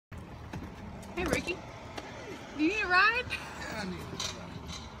Hey Ricky, do you need a ride? Yeah, I need a ride.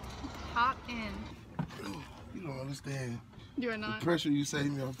 Hop in. You don't understand. Do I not? The pressure you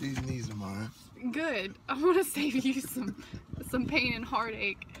save me off these knees of mine. Good. I want to save you some pain and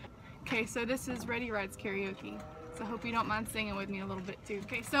heartache. Okay, so this is Reddie Rides Karaoke. So I hope you don't mind singing with me a little bit too.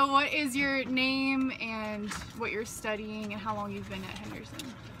 Okay, so what is your name and what you're studying and how long you've been at Henderson?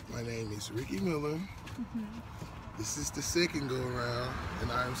 My name is Rickey Miller. This is the second go around,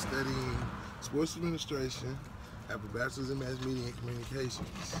 and I am studying sports administration. I have a bachelor's in mass media and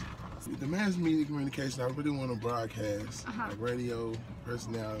communications. The mass media communication, I really want to broadcast, like radio,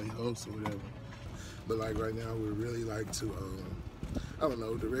 personality, host, or whatever. But like right now, we really like to, I don't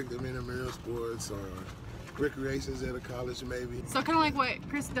know, direct them intramural sports or recreations at a college maybe. So kind of like what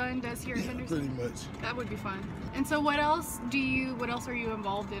Chris Dunn does here at Henderson? Pretty much. That would be fun. And so what else are you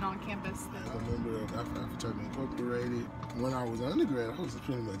involved in on campus? I'm a member of Fraternity Incorporated. When I was an undergrad, I was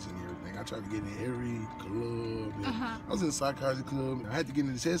pretty much in everything. I tried to get in every club. I was in the psychology club. I had to get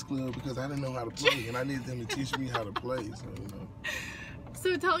in the chess club because I didn't know how to play, and I needed them to teach me how to play. So, you know.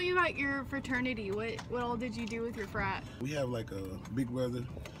 So tell me about your fraternity. What all did you do with your frat? We have like a big brother.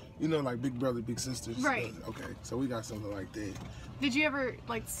 You know, like big brother, big sisters. Right. Okay, so we got something like that. Did you ever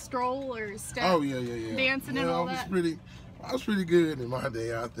like stroll or step? Oh yeah. Dancing and all that. I was pretty good in my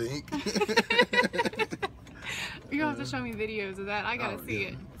day, I think. You're gonna have to show me videos of that. I gotta see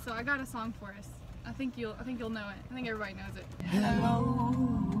it. So I got a song for us. I think you'll know it. I think everybody knows it. Hello,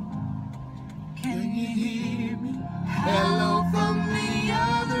 can you hear me? Hello from the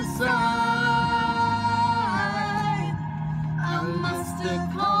other side. I must have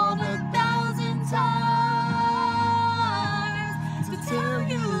called 1,000 times to tell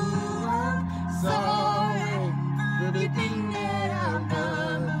you I'm sorry for everything that I've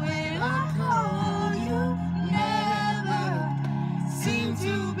done. When I call you, never seem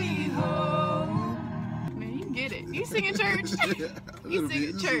to be home. Man, you can get it. You sing in church. You sing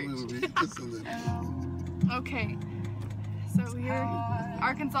in church. Just a little bit. Okay, so we're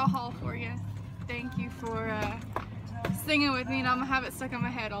Arkansas Hall for you. Thank you for singing with me, and I'm gonna have it stuck in my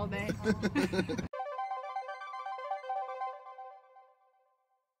head all day.